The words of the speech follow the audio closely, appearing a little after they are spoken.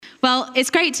Well, it's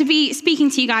great to be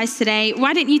speaking to you guys today.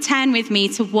 Why don't you turn with me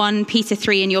to 1 Peter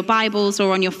 3 in your Bibles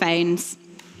or on your phones?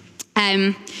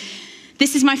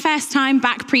 This is my first time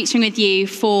back preaching with you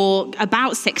for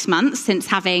about 6 months since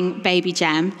having baby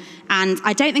Jem, and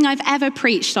I don't think I've ever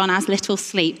preached on as little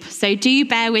sleep. So do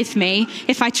bear with me.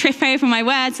 If I trip over my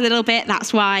words a little bit,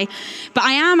 that's why. But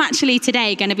I am actually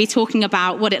today going to be talking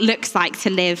about what it looks like to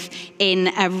live in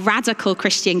a radical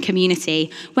Christian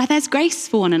community where there's grace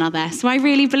for one another. So I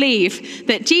really believe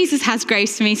that Jesus has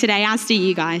grace for me today, as do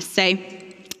you guys. So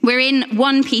we're in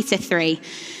 1 Peter 3.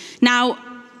 Now,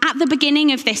 at the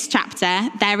beginning of this chapter,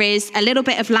 there is a little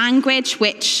bit of language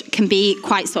which can be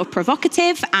quite sort of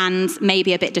provocative and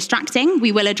maybe a bit distracting.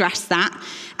 We will address that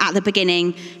at the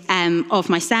beginning of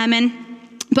my sermon.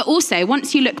 But also,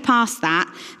 once you look past that,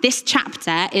 this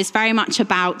chapter is very much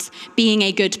about being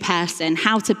a good person,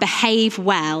 how to behave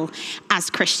well as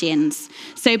Christians.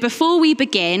 So before we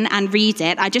begin and read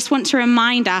it, I just want to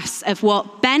remind us of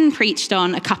what Ben preached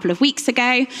on a couple of weeks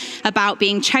ago about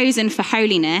being chosen for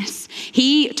holiness.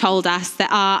 He told us that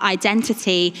our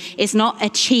identity is not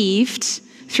achieved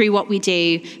through what we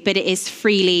do, but it is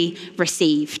freely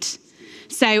received.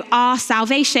 So our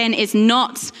salvation is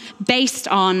not based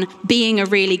on being a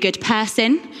really good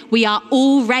person. We are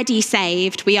already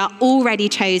saved, we are already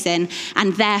chosen,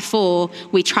 and therefore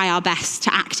we try our best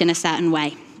to act in a certain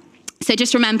way. So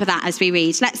just remember that as we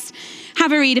read. Let's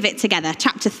have a read of it together.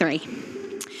 Chapter 3.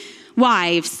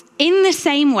 Wives, in the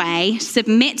same way,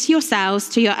 submit yourselves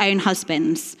to your own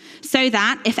husbands, so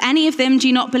that if any of them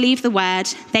do not believe the word,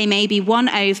 they may be won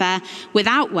over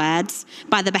without words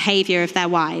by the behavior of their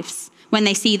wives, when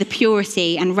they see the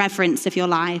purity and reverence of your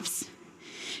lives.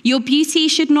 Your beauty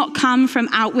should not come from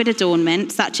outward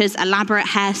adornment, such as elaborate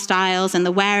hairstyles and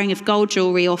the wearing of gold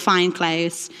jewelry or fine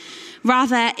clothes.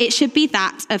 Rather, it should be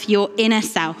that of your inner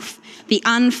self, the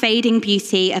unfading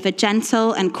beauty of a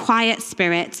gentle and quiet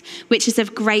spirit, which is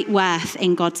of great worth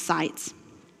in God's sight.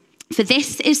 For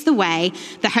this is the way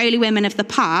the holy women of the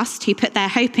past, who put their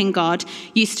hope in God,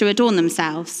 used to adorn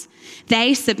themselves.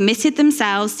 They submitted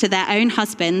themselves to their own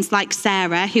husbands, like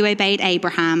Sarah, who obeyed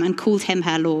Abraham and called him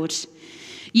her Lord.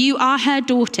 You are her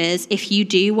daughters if you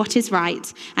do what is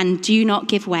right and do not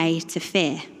give way to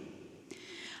fear.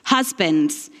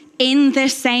 Husbands, in the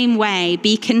same way,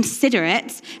 be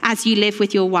considerate as you live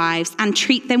with your wives and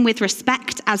treat them with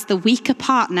respect as the weaker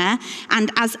partner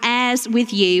and as heirs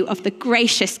with you of the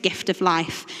gracious gift of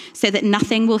life, so that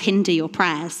nothing will hinder your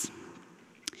prayers.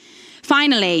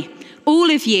 Finally,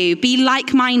 all of you, be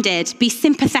like-minded, be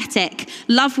sympathetic,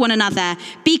 love one another,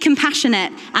 be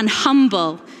compassionate and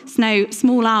humble. It's no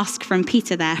small ask from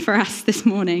Peter there for us this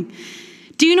morning.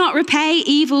 Do not repay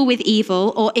evil with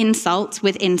evil or insult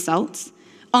with insult.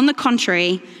 On the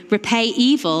contrary, repay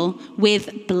evil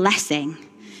with blessing,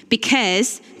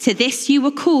 because to this you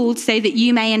were called so that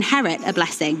you may inherit a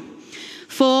blessing.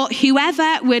 For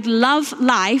whoever would love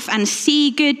life and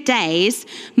see good days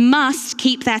must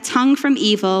keep their tongue from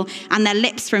evil and their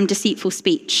lips from deceitful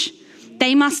speech.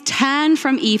 They must turn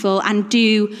from evil and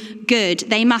do good.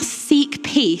 They must seek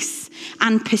peace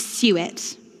and pursue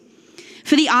it.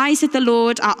 For the eyes of the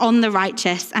Lord are on the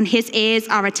righteous, and his ears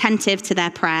are attentive to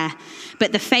their prayer.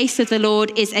 But the face of the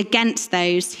Lord is against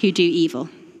those who do evil.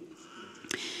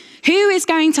 Who is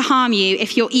going to harm you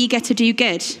if you're eager to do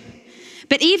good?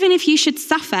 But even if you should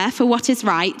suffer for what is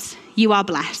right, you are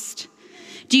blessed.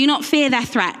 Do not fear their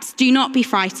threats. Do not be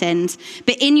frightened.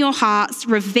 But in your hearts,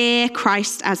 revere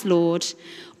Christ as Lord.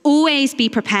 Always be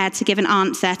prepared to give an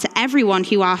answer to everyone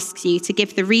who asks you to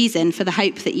give the reason for the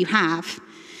hope that you have.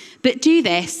 But do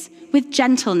this with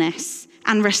gentleness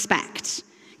and respect,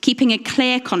 keeping a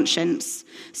clear conscience,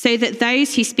 so that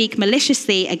those who speak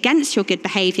maliciously against your good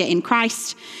behavior in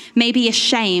Christ may be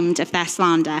ashamed of their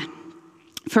slander.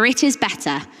 For it is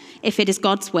better, if it is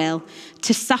God's will,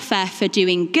 to suffer for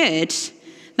doing good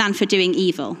than for doing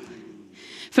evil.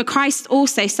 For Christ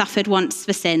also suffered once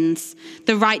for sins,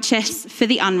 the righteous for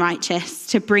the unrighteous,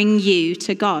 to bring you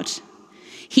to God.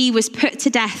 He was put to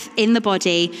death in the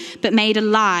body, but made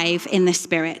alive in the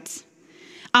spirit.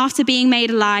 After being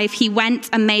made alive, he went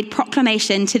and made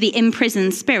proclamation to the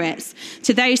imprisoned spirits,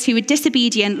 to those who were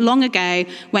disobedient long ago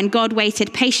when God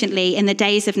waited patiently in the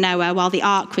days of Noah while the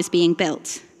ark was being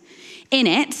built. In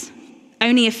it,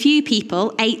 only a few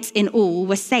people, 8 in all,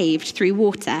 were saved through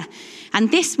water.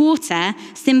 And this water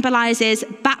symbolizes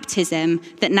baptism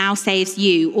that now saves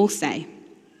you also.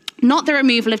 Not the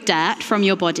removal of dirt from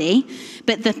your body,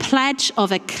 but the pledge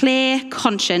of a clear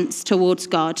conscience towards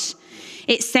God.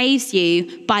 It saves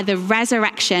you by the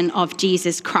resurrection of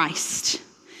Jesus Christ.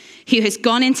 who has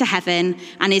gone into heaven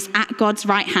and is at God's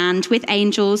right hand with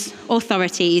angels,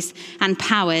 authorities, and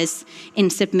powers in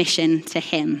submission to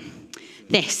him.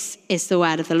 This is the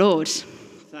word of the Lord.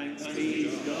 Thanks be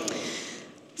to God.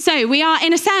 So we are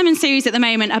in a sermon series at the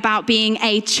moment about being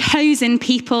a chosen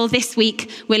people. This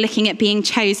week, we're looking at being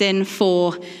chosen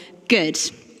for good.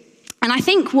 And I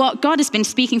think what God has been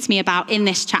speaking to me about in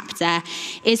this chapter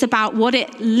is about what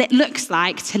it looks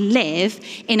like to live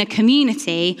in a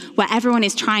community where everyone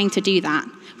is trying to do that,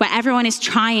 where everyone is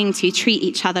trying to treat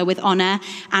each other with honor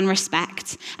and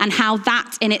respect, and how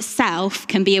that in itself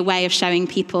can be a way of showing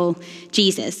people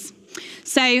Jesus.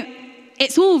 So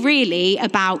it's all really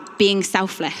about being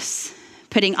selfless,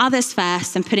 putting others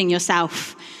first and putting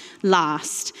yourself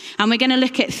last. And we're going to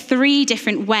look at 3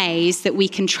 different ways that we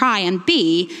can try and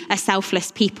be a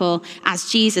selfless people as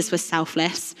Jesus was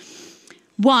selfless.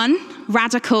 1,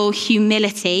 radical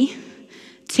humility.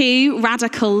 2,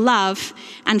 radical love.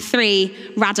 And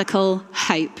 3, radical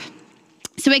hope.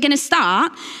 So we're going to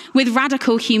start with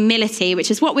radical humility,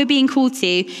 which is what we're being called to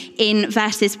in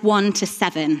verses 1 to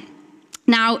 7.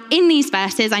 Now, in these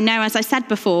verses, I know, as I said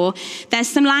before, there's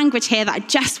some language here that I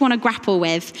just want to grapple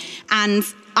with, and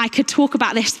I could talk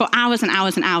about this for hours and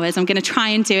hours and hours. I'm going to try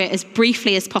and do it as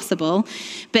briefly as possible,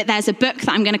 but there's a book that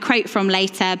I'm going to quote from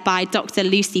later by Dr.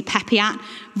 Lucy Pepiat.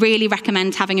 Really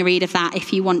recommend having a read of that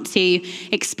if you want to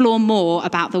explore more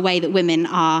about the way that women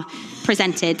are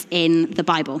presented in the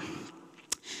Bible.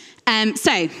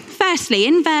 So, firstly,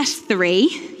 in verse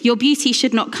 3, your beauty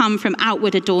should not come from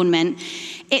outward adornment.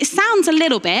 It sounds a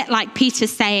little bit like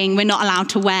Peter's saying we're not allowed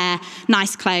to wear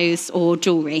nice clothes or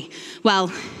jewelry. Well,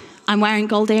 I'm wearing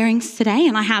gold earrings today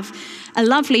and I have a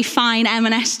lovely fine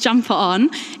M&S jumper on.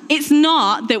 It's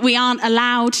not that we aren't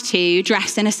allowed to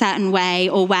dress in a certain way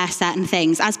or wear certain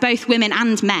things, as both women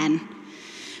and men.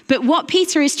 But what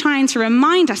Peter is trying to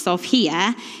remind us of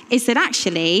here is that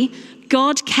actually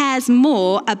God cares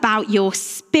more about your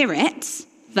spirit,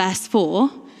 verse 4,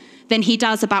 than he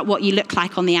does about what you look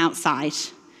like on the outside.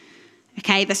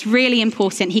 Okay, that's really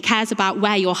important. He cares about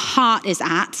where your heart is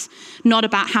at, not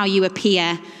about how you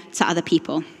appear to other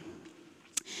people.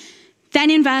 Then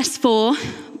in verse 4,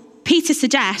 Peter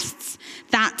suggests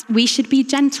that we should be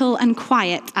gentle and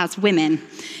quiet as women.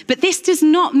 But this does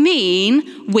not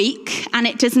mean weak, and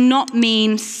it does not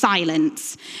mean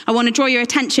silent. I want to draw your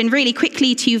attention really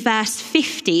quickly to verse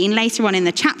 15, later on in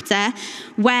the chapter,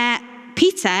 where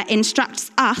Peter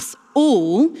instructs us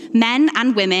all, men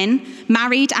and women,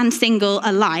 married and single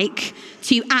alike,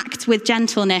 to act with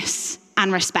gentleness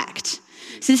and respect.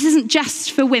 So this isn't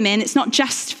just for women, it's not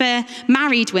just for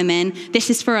married women, this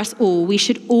is for us all. We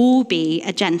should all be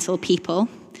a gentle people.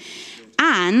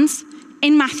 And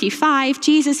in Matthew 5,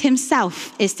 Jesus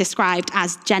himself is described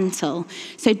as gentle.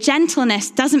 So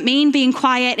gentleness doesn't mean being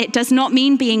quiet, it does not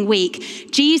mean being weak.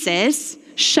 Jesus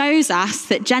shows us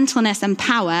that gentleness and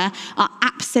power are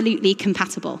absolutely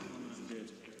compatible.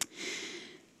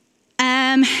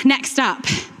 Next up,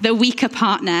 the weaker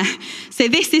partner. So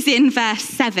this is in verse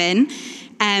 7.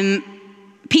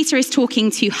 Peter is talking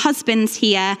to husbands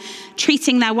here,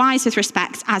 treating their wives with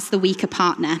respect as the weaker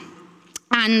partner.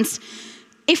 And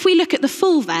if we look at the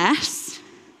full verse,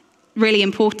 really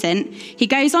important, he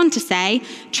goes on to say,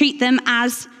 treat them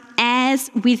as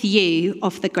heirs with you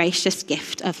of the gracious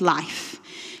gift of life.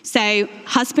 So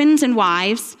husbands and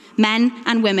wives, men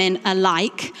and women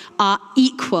alike, are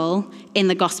equal in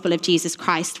the gospel of Jesus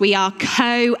Christ. We are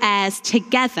co-heirs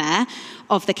together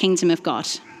of the kingdom of God.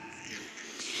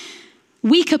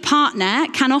 Weaker partner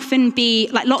can often be,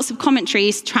 like lots of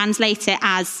commentaries translate it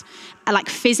as like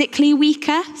physically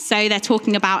weaker. So they're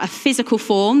talking about a physical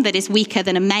form that is weaker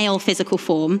than a male physical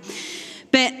form.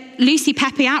 But Lucy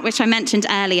Pepiat, which I mentioned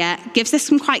earlier, gives us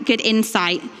some quite good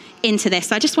insight into this.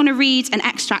 So I just want to read an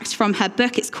extract from her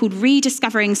book. It's called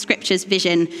Rediscovering Scripture's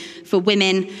Vision for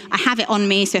Women. I have it on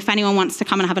me, so if anyone wants to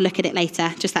come and have a look at it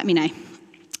later, just let me know.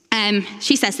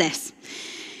 She says this: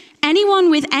 anyone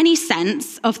with any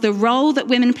sense of the role that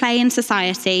women play in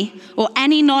society or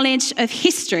any knowledge of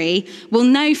history will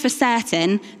know for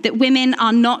certain that women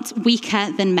are not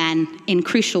weaker than men in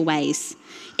crucial ways.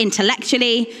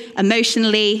 Intellectually,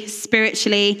 emotionally,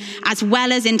 spiritually, as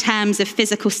well as in terms of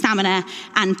physical stamina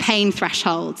and pain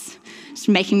thresholds. It's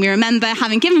making me remember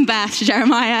having given birth to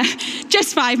Jeremiah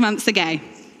just 5 months ago.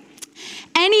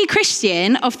 Any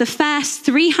Christian of the first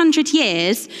 300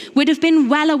 years would have been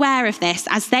well aware of this,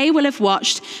 as they will have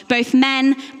watched both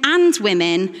men and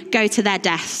women go to their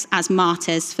deaths as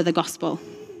martyrs for the gospel.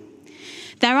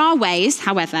 There are ways,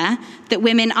 however, that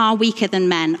women are weaker than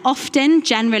men, often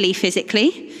generally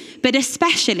physically, but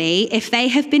especially if they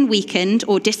have been weakened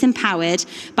or disempowered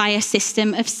by a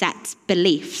system of set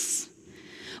beliefs.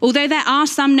 Although there are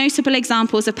some notable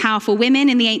examples of powerful women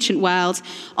in the ancient world,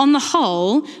 on the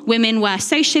whole, women were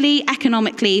socially,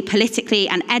 economically, politically,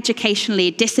 and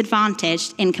educationally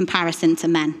disadvantaged in comparison to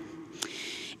men.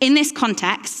 In this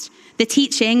context, the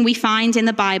teaching we find in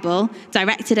the Bible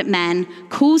directed at men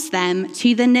calls them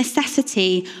to the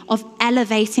necessity of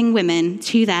elevating women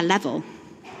to their level.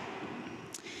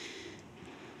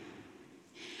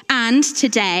 And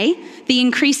today, the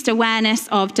increased awareness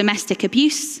of domestic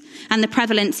abuse and the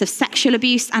prevalence of sexual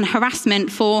abuse and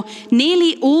harassment for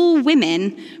nearly all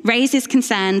women raises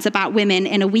concerns about women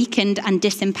in a weakened and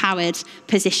disempowered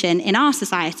position in our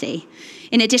society.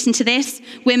 In addition to this,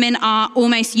 women are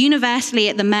almost universally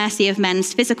at the mercy of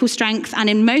men's physical strength, and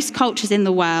in most cultures in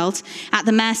the world, at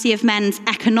the mercy of men's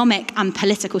economic and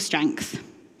political strength.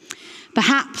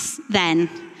 Perhaps, then,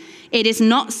 it is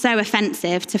not so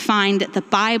offensive to find that the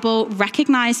Bible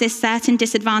recognizes certain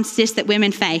disadvantages that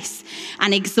women face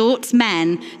and exhorts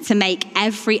men to make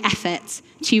every effort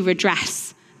to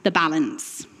redress the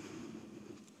balance.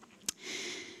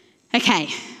 Okay.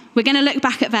 We're going to look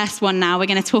back at verse 1 now. We're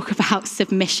going to talk about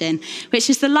submission, which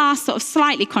is the last sort of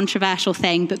slightly controversial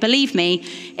thing. But believe me,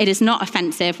 it is not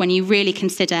offensive when you really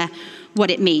consider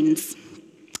what it means.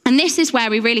 And this is where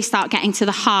we really start getting to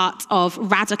the heart of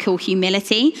radical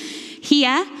humility.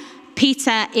 Here,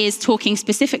 Peter is talking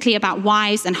specifically about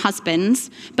wives and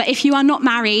husbands. But if you are not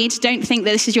married, don't think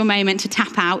that this is your moment to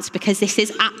tap out, because this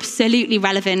is absolutely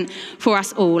relevant for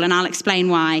us all. And I'll explain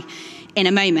why in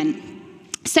a moment.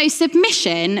 So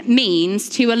submission means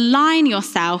to align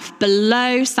yourself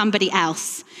below somebody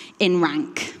else in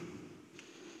rank.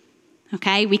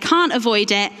 Okay, we can't avoid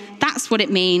it. That's what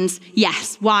it means.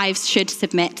 Yes, wives should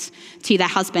submit to their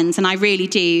husbands, and I really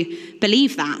do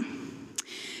believe that.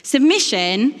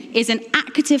 Submission is an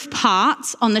active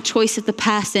part on the choice of the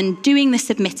person doing the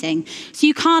submitting. So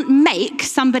you can't make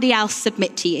somebody else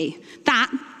submit to you.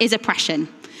 That is oppression,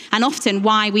 and often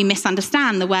why we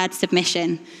misunderstand the word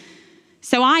submission.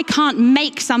 So I can't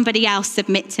make somebody else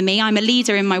submit to me. I'm a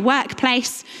leader in my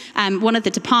workplace, one of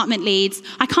the department leads.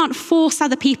 I can't force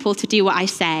other people to do what I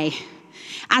say.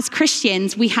 As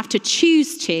Christians, we have to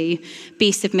choose to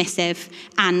be submissive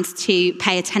and to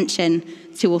pay attention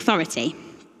to authority.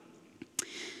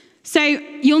 So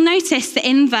you'll notice that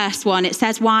in verse 1, it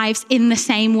says, wives, in the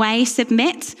same way,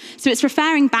 submit. So it's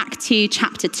referring back to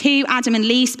chapter 2. Adam and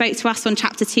Lee spoke to us on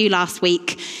chapter 2 last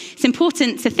week. It's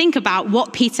important to think about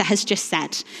what Peter has just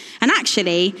said. And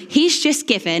actually, he's just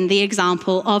given the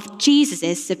example of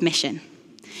Jesus' submission.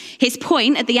 His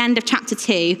point at the end of chapter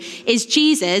 2 is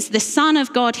Jesus, the Son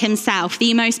of God himself,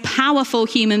 the most powerful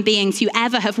human being to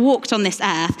ever have walked on this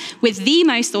earth with the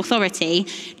most authority.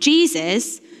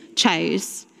 Jesus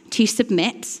chose to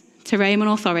submit to Roman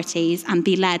authorities and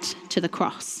be led to the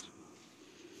cross.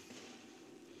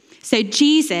 So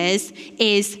Jesus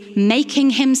is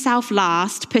making himself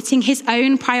last, putting his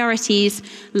own priorities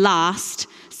last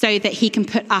so that he can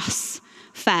put us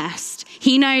first.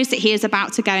 He knows that he is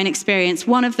about to go and experience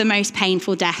one of the most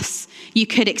painful deaths you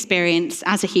could experience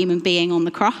as a human being on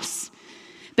the cross.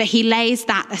 But he lays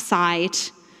that aside,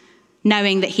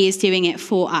 knowing that he is doing it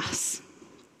for us.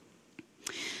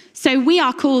 So we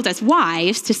are called as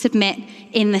wives to submit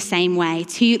in the same way,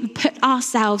 to put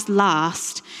ourselves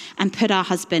last and put our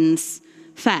husbands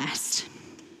first.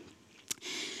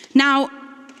 Now,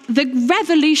 the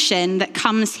revolution that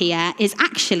comes here is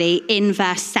actually in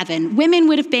verse 7. Women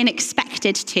would have been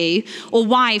expected to, or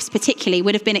wives particularly,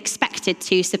 would have been expected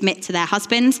to submit to their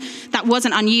husbands. That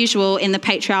wasn't unusual in the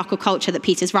patriarchal culture that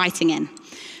Peter's writing in.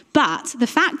 But the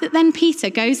fact that then Peter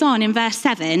goes on in verse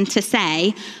 7 to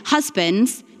say,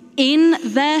 husbands, in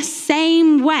the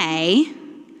same way,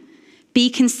 be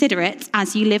considerate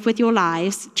as you live with your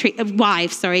wives, treat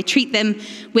them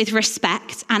with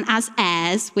respect and as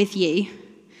heirs with you.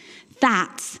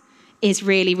 That is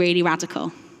really, really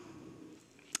radical.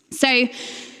 So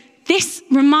this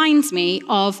reminds me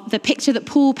of the picture that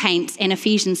Paul paints in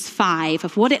Ephesians 5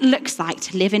 of what it looks like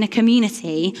to live in a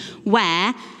community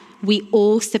where we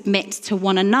all submit to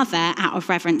one another out of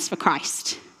reverence for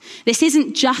Christ. This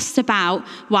isn't just about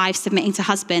wives submitting to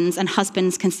husbands and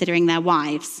husbands considering their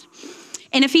wives.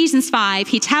 In Ephesians 5,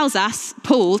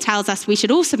 Paul tells us we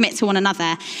should all submit to one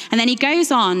another. And then he goes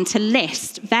on to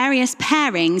list various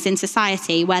pairings in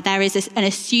society where there is an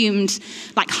assumed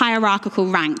hierarchical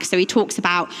rank. So he talks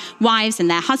about wives and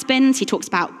their husbands. He talks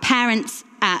about parents,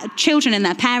 children and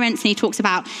their parents. And he talks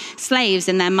about slaves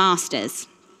and their masters.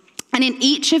 And in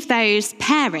each of those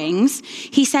pairings,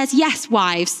 he says, yes,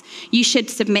 wives, you should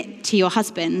submit to your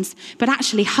husbands, but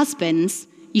actually, husbands,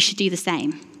 you should do the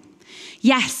same.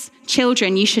 Yes,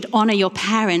 children, you should honor your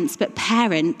parents, but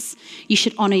parents, you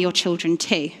should honor your children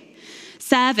too.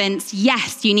 Servants,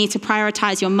 yes, you need to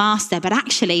prioritize your master, but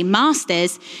actually,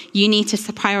 masters, you need to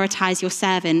prioritize your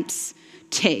servants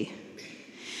too.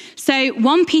 So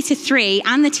 1 Peter 3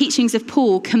 and the teachings of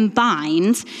Paul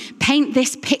combined paint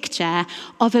this picture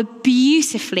of a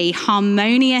beautifully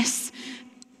harmonious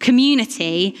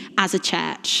community as a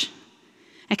church.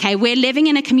 Okay, we're living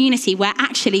in a community where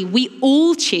actually we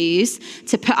all choose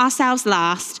to put ourselves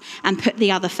last and put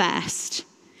the other first.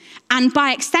 And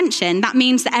by extension, that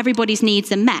means that everybody's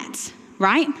needs are met,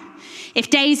 right? If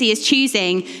Daisy is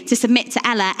choosing to submit to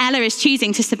Ella, Ella is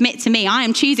choosing to submit to me, I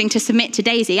am choosing to submit to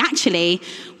Daisy. Actually,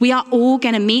 we are all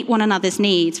going to meet one another's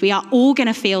needs. We are all going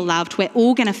to feel loved. We're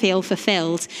all going to feel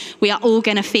fulfilled. We are all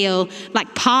going to feel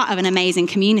like part of an amazing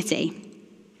community.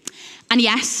 And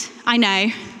yes, I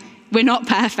know, we're not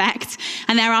perfect.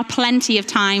 And there are plenty of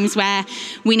times where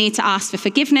we need to ask for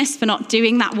forgiveness for not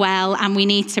doing that well. And we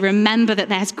need to remember that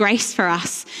there's grace for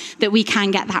us, that we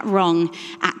can get that wrong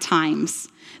at times.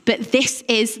 But this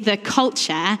is the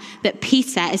culture that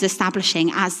Peter is establishing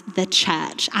as the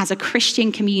church, as a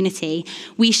Christian community.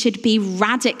 We should be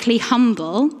radically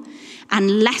humble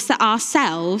and lesser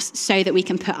ourselves so that we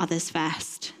can put others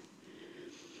first.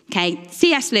 Okay,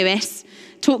 C.S. Lewis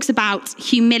talks about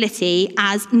humility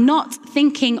as not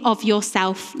thinking of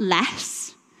yourself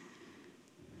less,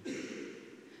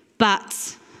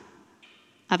 but,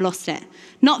 I've lost it,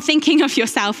 not thinking of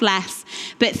yourself less,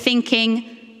 but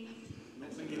thinking...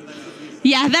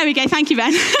 Yeah, there we go. Thank you,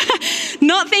 Ben.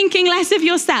 Not thinking less of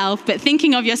yourself, but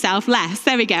thinking of yourself less.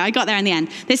 There we go. I got there in the end.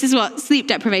 This is what sleep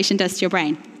deprivation does to your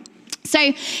brain. So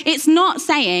it's not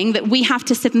saying that we have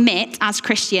to submit as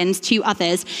Christians to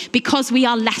others because we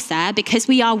are lesser, because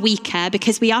we are weaker,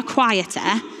 because we are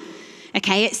quieter.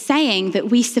 Okay, it's saying that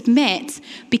we submit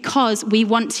because we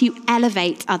want to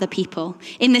elevate other people.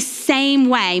 In the same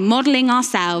way, modeling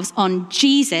ourselves on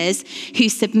Jesus, who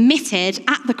submitted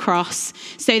at the cross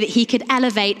so that he could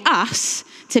elevate us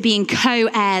to being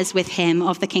co-heirs with him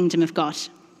of the kingdom of God.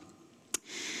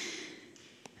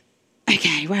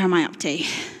 Okay, where am I up to?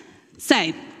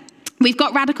 So, we've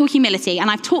got radical humility, and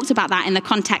I've talked about that in the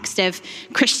context of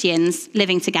Christians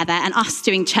living together and us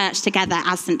doing church together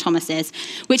as St. Thomas's,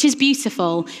 which is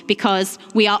beautiful because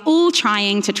we are all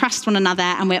trying to trust one another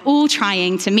and we're all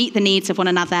trying to meet the needs of one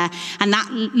another, and that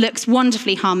looks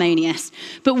wonderfully harmonious.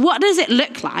 But what does it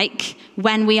look like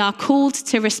when we are called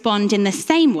to respond in the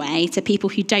same way to people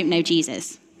who don't know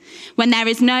Jesus? When there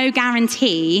is no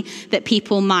guarantee that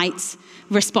people might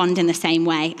respond in the same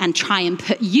way and try and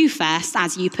put you first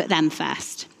as you put them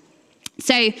first.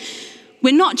 So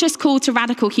we're not just called to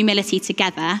radical humility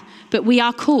together, but we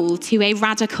are called to a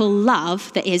radical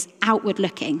love that is outward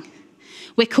looking.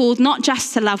 We're called not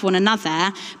just to love one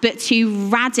another, but to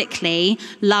radically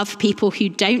love people who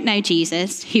don't know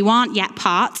Jesus, who aren't yet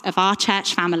part of our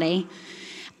church family,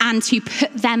 and to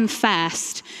put them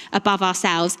first above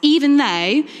ourselves, even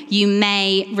though you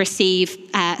may receive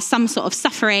some sort of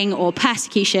suffering or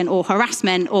persecution or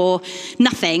harassment or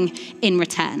nothing in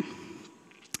return.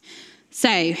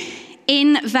 So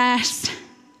in verse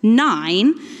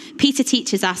 9, Peter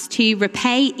teaches us to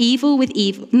repay evil with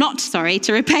evil,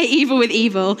 to repay evil with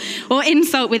evil or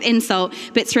insult with insult,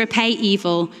 but to repay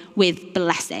evil with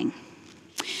blessing.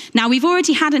 Now, we've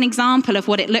already had an example of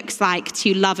what it looks like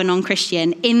to love a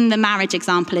non-Christian in the marriage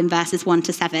example in verses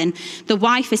 1-7. The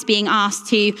wife is being asked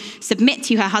to submit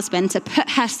to her husband, to put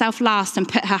herself last and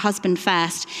put her husband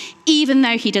first, even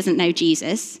though he doesn't know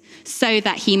Jesus, so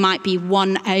that he might be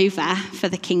won over for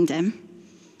the kingdom.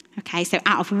 Okay, so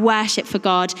out of worship for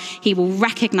God, he will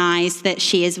recognize that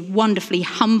she is a wonderfully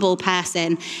humble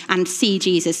person and see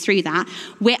Jesus through that.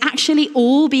 We're actually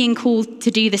all being called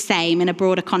to do the same in a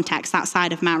broader context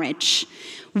outside of marriage.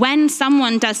 When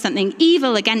someone does something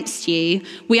evil against you,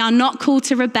 we are not called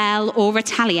to rebel or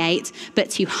retaliate, but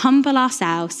to humble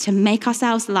ourselves, to make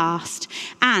ourselves last,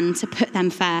 and to put them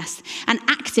first. And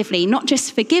actively, not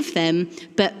just forgive them,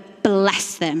 but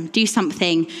bless them, do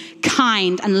something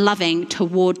kind and loving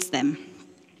towards them.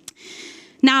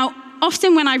 Now,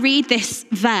 often when I read this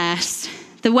verse,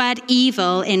 the word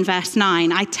evil in verse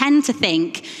 9, I tend to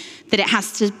think that it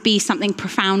has to be something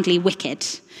profoundly wicked.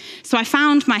 So I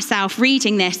found myself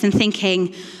reading this and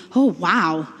thinking, oh,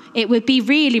 wow, it would be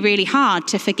really, really hard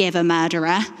to forgive a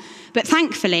murderer. But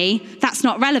thankfully, that's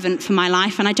not relevant for my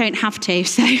life and I don't have to,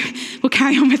 so we'll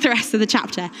carry on with the rest of the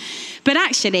chapter. But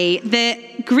actually,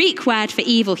 the Greek word for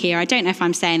evil here, I don't know if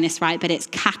I'm saying this right, but it's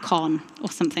kakon or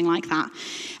something like that.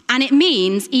 And it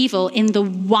means evil in the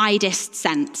widest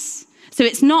sense. So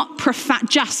it's not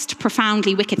just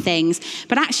profoundly wicked things,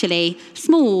 but actually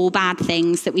small bad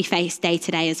things that we face day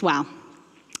to day as well.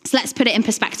 So let's put it in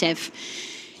perspective.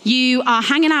 You are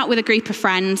hanging out with a group of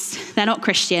friends, they're not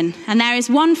Christian, and there is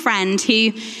one friend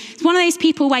who is one of those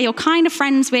people where you're kind of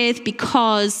friends with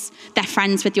because they're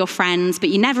friends with your friends, but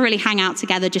you never really hang out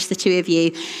together, just the two of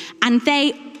you, and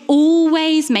they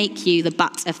always make you the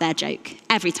butt of their joke,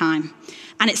 every time.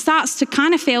 And it starts to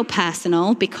kind of feel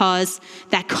personal because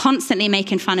they're constantly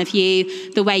making fun of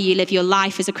you, the way you live your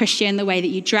life as a Christian, the way that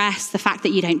you dress, the fact that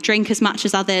you don't drink as much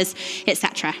as others,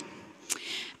 etc.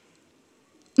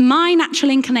 My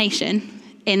natural inclination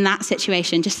in that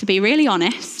situation, just to be really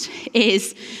honest,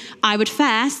 is I would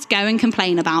first go and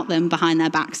complain about them behind their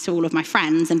backs to all of my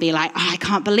friends and be like, I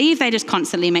can't believe they just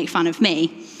constantly make fun of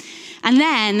me. And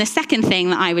then the second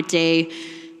thing that I would do,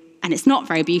 and it's not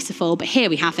very beautiful, but here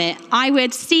we have it, I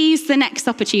would seize the next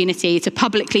opportunity to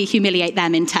publicly humiliate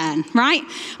them in turn, right?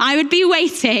 I would be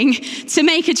waiting to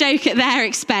make a joke at their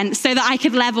expense so that I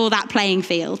could level that playing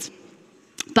field.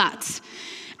 But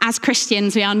as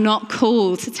Christians, we are not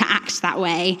called to act that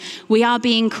way. We are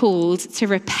being called to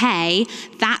repay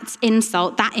that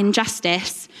insult, that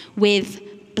injustice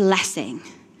with blessing.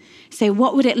 So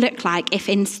what would it look like if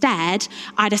instead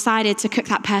I decided to cook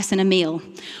that person a meal?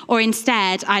 Or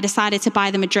instead I decided to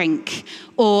buy them a drink?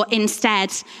 Or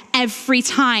instead, every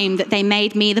time that they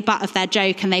made me the butt of their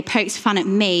joke and they poked fun at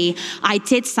me, I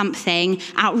did something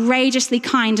outrageously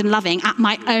kind and loving at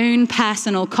my own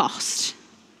personal cost?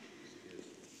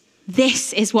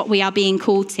 This is what we are being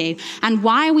called to. And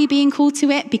why are we being called to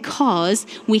it? Because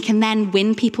we can then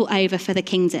win people over for the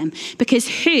kingdom. Because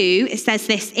it says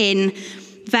this in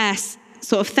verse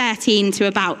sort of 13 to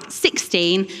about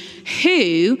 16,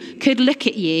 who could look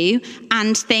at you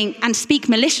and think and speak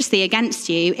maliciously against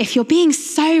you if you're being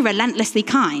so relentlessly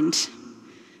kind?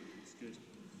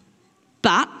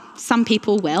 But some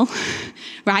people will,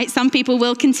 right? Some people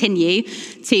will continue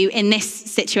to, in this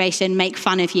situation, make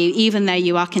fun of you, even though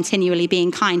you are continually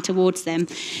being kind towards them.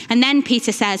 And then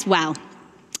Peter says, well,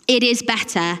 it is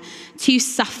better to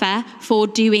suffer for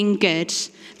doing good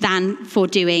than for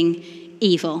doing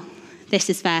evil.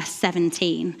 This is verse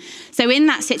 17. So in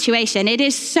that situation, it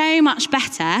is so much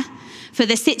better for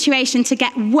the situation to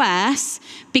get worse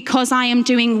because I am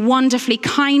doing wonderfully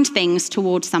kind things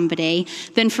towards somebody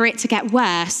than for it to get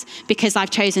worse because I've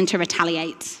chosen to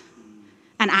retaliate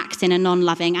and act in a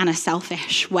non-loving and a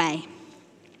selfish way.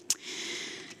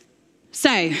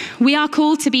 So we are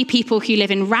called to be people who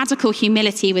live in radical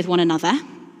humility with one another,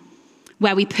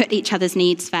 where we put each other's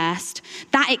needs first.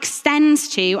 That extends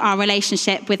to our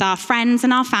relationship with our friends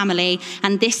and our family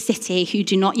and this city who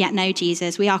do not yet know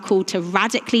Jesus. We are called to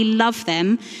radically love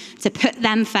them, to put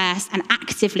them first and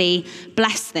actively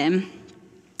bless them.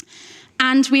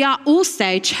 And we are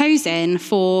also chosen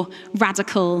for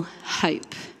radical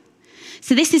hope.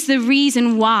 So this is the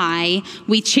reason why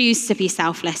we choose to be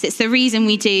selfless. It's the reason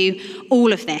we do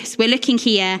all of this. We're looking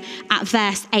here at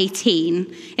verse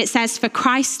 18. It says, "For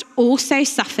Christ also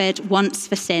suffered once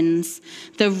for sins.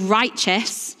 The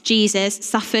righteous, Jesus,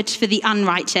 suffered for the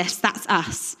unrighteous," that's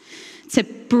us, "to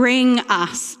bring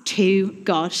us to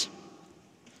God."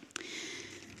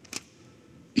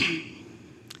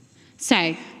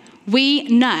 So we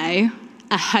know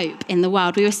a hope in the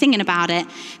world. We were singing about it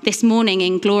this morning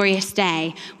in Glorious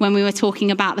Day when we were talking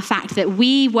about the fact that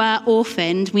we were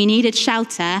orphaned, we needed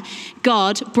shelter.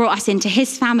 God brought us into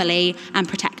his family and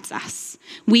protects us.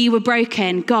 We were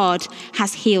broken. God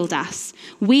has healed us.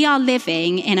 We are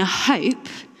living in a hope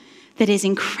that is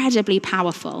incredibly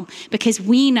powerful because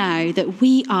we know that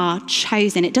we are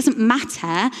chosen. It doesn't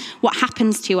matter what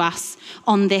happens to us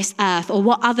on this earth or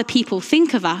what other people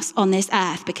think of us on this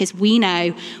earth, because we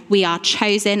know we are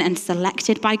chosen and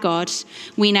selected by God.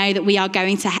 We know that we are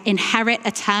going to inherit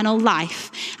eternal life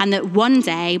and that one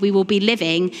day we will be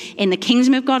living in the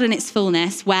kingdom of God in its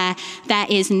fullness, where there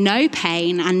is no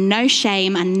pain and no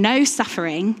shame and no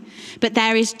suffering, but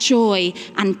there is joy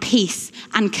and peace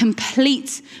and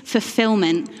complete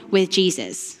fulfillment with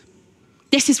Jesus.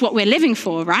 This is what we're living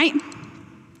for, right?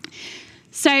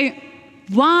 So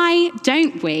why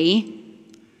don't we,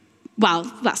 well,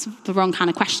 that's the wrong kind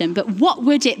of question, but what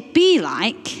would it be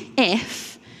like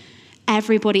if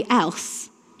everybody else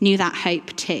knew that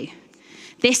hope too?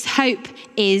 This hope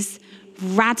is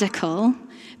radical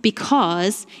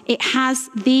because it has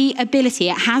the ability,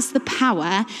 it has the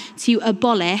power to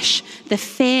abolish the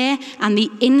fear and the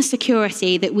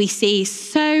insecurity that we see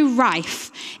so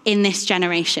rife in this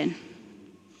generation.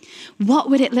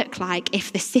 What would it look like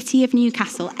if the city of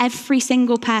Newcastle, every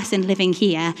single person living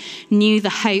here, knew the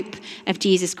hope of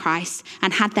Jesus Christ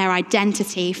and had their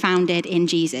identity founded in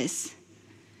Jesus?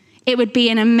 It would be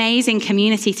an amazing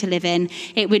community to live in.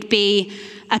 It would be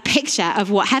a picture of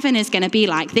what heaven is going to be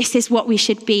like. This is what we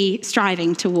should be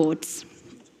striving towards.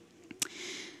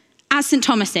 As St.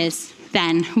 Thomas's,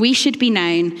 then, we should be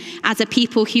known as a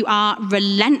people who are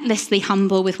relentlessly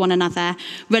humble with one another,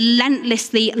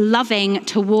 relentlessly loving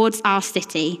towards our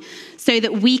city, so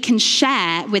that we can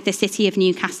share with the city of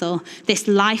Newcastle this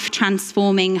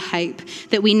life-transforming hope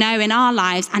that we know in our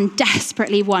lives and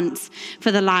desperately want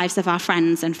for the lives of our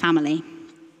friends and family.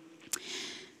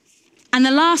 And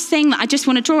the last thing that I just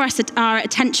want to draw our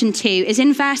attention to is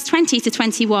in verse 20 to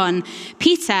 21,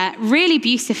 Peter really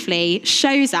beautifully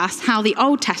shows us how the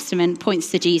Old Testament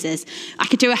points to Jesus. I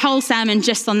could do a whole sermon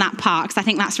just on that part, because I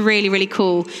think that's really, really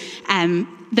cool.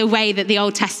 The way that the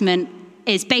Old Testament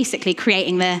is basically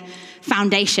creating the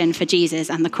foundation for Jesus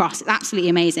and the cross. It's absolutely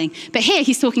amazing. But here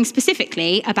he's talking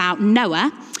specifically about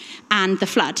Noah and the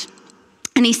flood.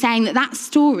 And he's saying that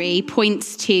story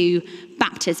points to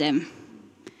baptism.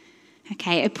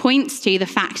 Okay, it points to the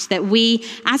fact that we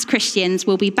as Christians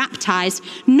will be baptized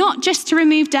not just to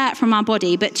remove dirt from our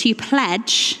body, but to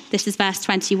pledge, this is verse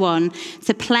 21,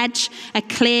 to pledge a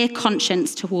clear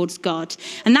conscience towards God.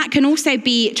 And that can also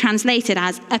be translated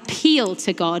as appeal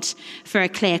to God for a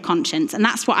clear conscience. And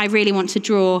that's what I really want to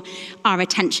draw our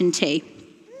attention to.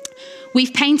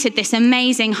 We've painted this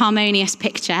amazing, harmonious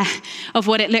picture of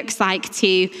what it looks like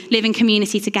to live in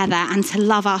community together and to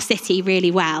love our city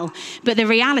really well. But the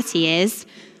reality is,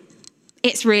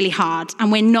 it's really hard,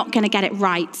 and we're not going to get it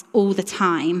right all the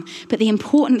time. But the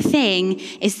important thing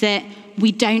is that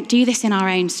we don't do this in our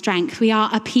own strength. We are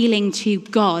appealing to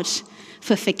God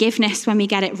for forgiveness when we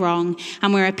get it wrong,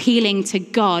 and we're appealing to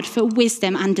God for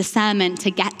wisdom and discernment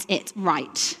to get it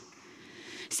right.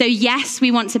 So yes,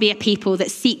 we want to be a people that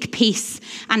seek peace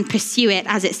and pursue it,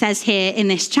 as it says here in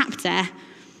this chapter.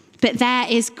 But there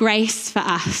is grace for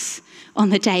us on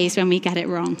the days when we get it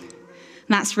wrong. And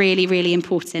that's really, really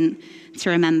important to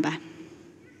remember.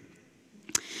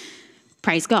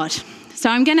 Praise God. So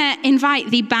I'm going to invite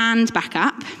the band back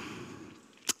up.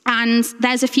 And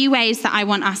there's a few ways that I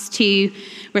want us to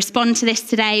respond to this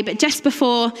today. But just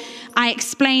before I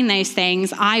explain those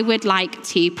things, I would like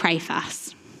to pray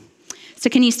first. So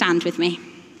can you stand with me?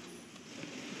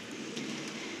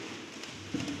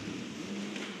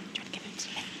 Try to give him to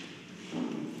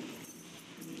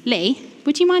Lee. Lee,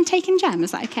 would you mind taking Jem? Is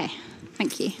that okay?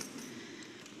 Thank you.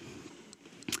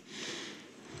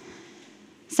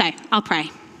 So I'll pray.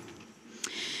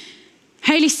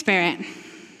 Holy Spirit,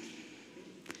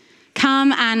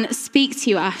 come and speak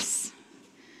to us.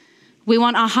 We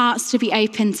want our hearts to be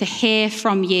open to hear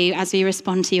from you as we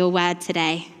respond to your word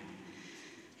today.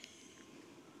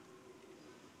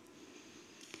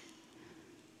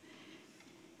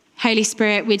 Holy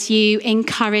Spirit, would you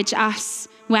encourage us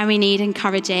where we need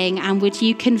encouraging, and would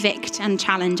you convict and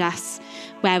challenge us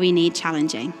where we need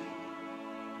challenging?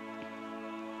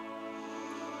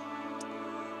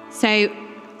 So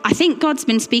I think God's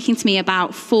been speaking to me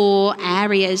about 4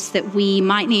 areas that we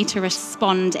might need to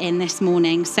respond in this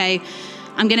morning. So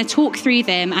I'm going to talk through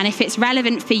them, and if it's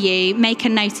relevant for you, make a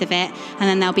note of it, and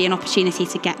then there'll be an opportunity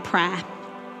to get prayer.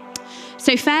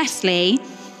 So firstly,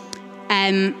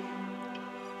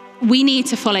 we need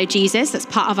to follow Jesus. That's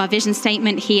part of our vision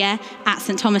statement here at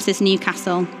St. Thomas's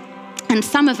Newcastle. And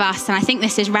some of us, and I think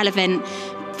this is relevant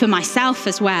for myself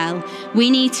as well,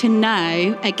 we need to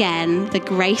know, again, the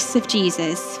grace of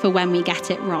Jesus for when we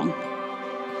get it wrong.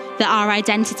 That our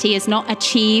identity is not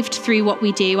achieved through what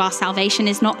we do. Our salvation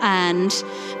is not earned,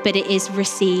 but it is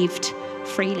received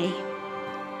freely.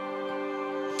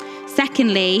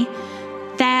 Secondly,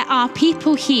 there are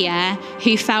people here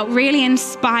who felt really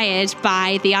inspired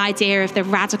by the idea of the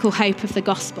radical hope of the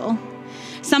gospel.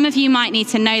 Some of you might need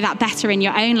to know that better in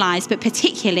your own lives, but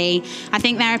particularly, I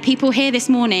think there are people here this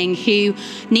morning who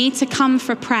need to come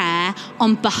for prayer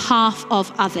on behalf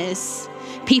of others.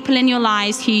 People in your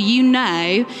lives who you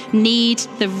know need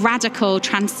the radical,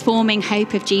 transforming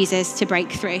hope of Jesus to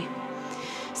break through.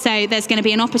 So there's going to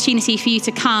be an opportunity for you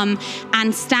to come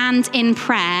and stand in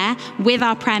prayer with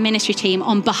our prayer ministry team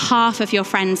on behalf of your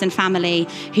friends and family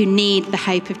who need the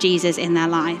hope of Jesus in their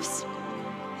lives.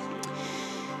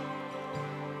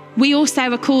 We also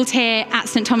are called here at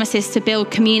St. Thomas's to build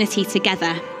community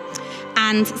together.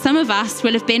 And some of us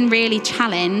will have been really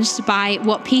challenged by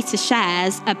what Peter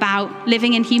shares about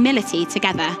living in humility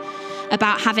together,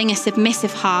 about having a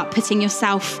submissive heart, putting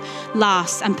yourself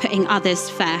last and putting others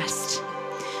first.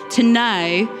 To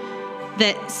know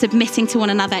that submitting to one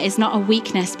another is not a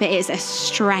weakness, but it is a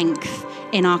strength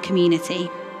in our community.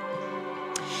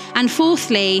 And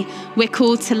fourthly, we're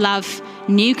called to love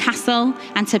Newcastle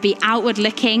and to be outward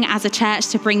looking as a church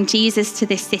to bring Jesus to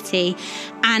this city.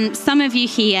 And some of you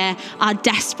here are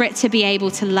desperate to be able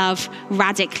to love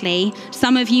radically.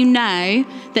 Some of you know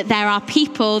that there are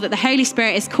people that the Holy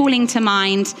Spirit is calling to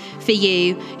mind for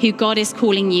you, who God is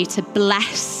calling you to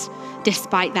bless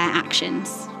despite their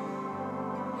actions.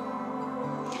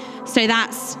 So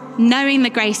that's knowing the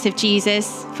grace of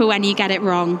Jesus for when you get it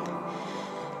wrong,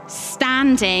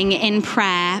 standing in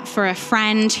prayer for a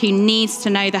friend who needs to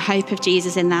know the hope of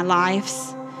Jesus in their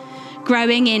lives,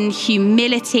 growing in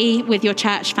humility with your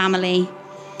church family,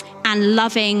 and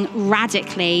loving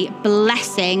radically,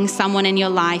 blessing someone in your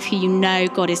life who you know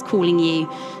God is calling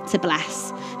you to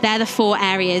bless. They're the 4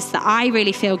 areas that I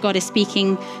really feel God is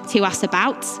speaking to us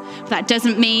about. That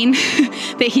doesn't mean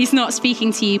that he's not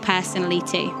speaking to you personally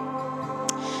too.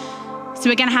 So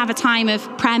we're going to have a time of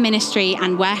prayer ministry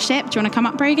and worship. Do you want to come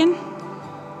up, Brogan?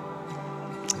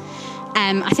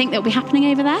 I think that'll be happening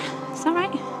over there. Is that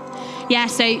right? Yeah,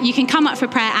 so you can come up for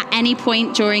prayer at any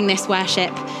point during this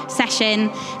worship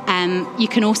session. You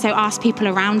can also ask people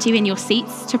around you in your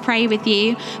seats to pray with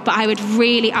you. But I would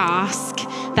really ask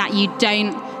that you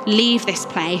don't leave this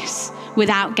place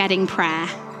without getting prayer.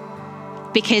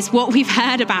 Because what we've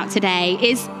heard about today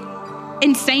is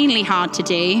insanely hard to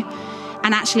do.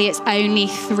 And actually, it's only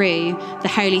through the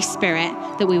Holy Spirit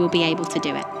that we will be able to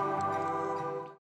do it.